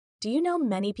Do you know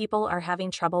many people are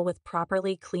having trouble with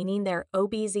properly cleaning their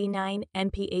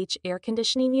OBZ-09NPH air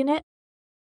conditioning unit?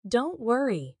 Don't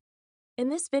worry. In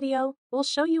this video, we'll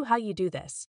show you how you do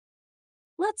this.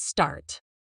 Let's start.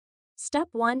 Step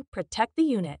 1. Protect the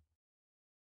unit.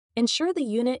 Ensure the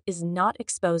unit is not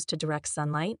exposed to direct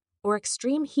sunlight or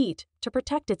extreme heat to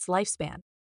protect its lifespan.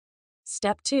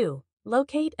 Step 2.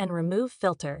 Locate and remove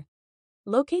filter.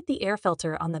 Locate the air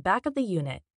filter on the back of the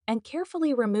unit and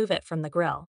carefully remove it from the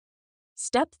grill.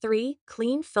 Step 3.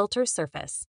 Clean filter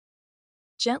surface.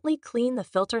 Gently clean the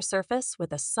filter surface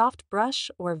with a soft brush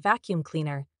or vacuum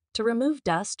cleaner to remove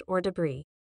dust or debris.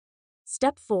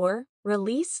 Step 4.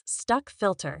 Release stuck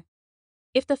filter.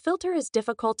 If the filter is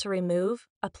difficult to remove,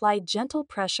 apply gentle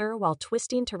pressure while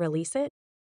twisting to release it.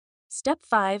 Step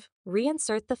 5.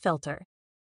 Reinsert the filter.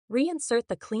 Reinsert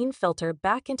the clean filter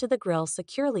back into the grill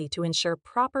securely to ensure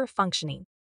proper functioning.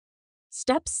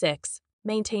 Step 6.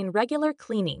 Maintain regular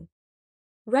cleaning.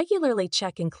 Regularly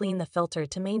check and clean the filter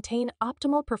to maintain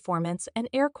optimal performance and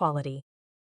air quality.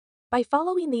 By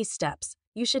following these steps,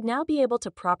 you should now be able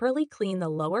to properly clean the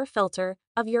lower filter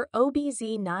of your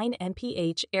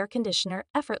OBZ-09NPH air conditioner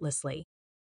effortlessly.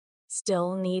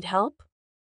 Still need help?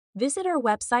 Visit our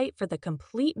website for the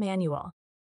complete manual.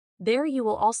 There you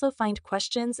will also find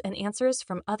questions and answers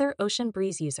from other Ocean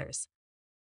Breeze users.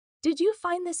 Did you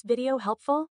find this video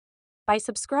helpful? By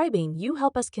subscribing, you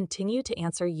help us continue to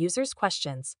answer users'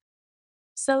 questions.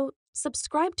 So,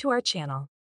 subscribe to our channel.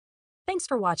 Thanks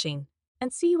for watching,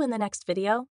 and see you in the next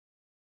video.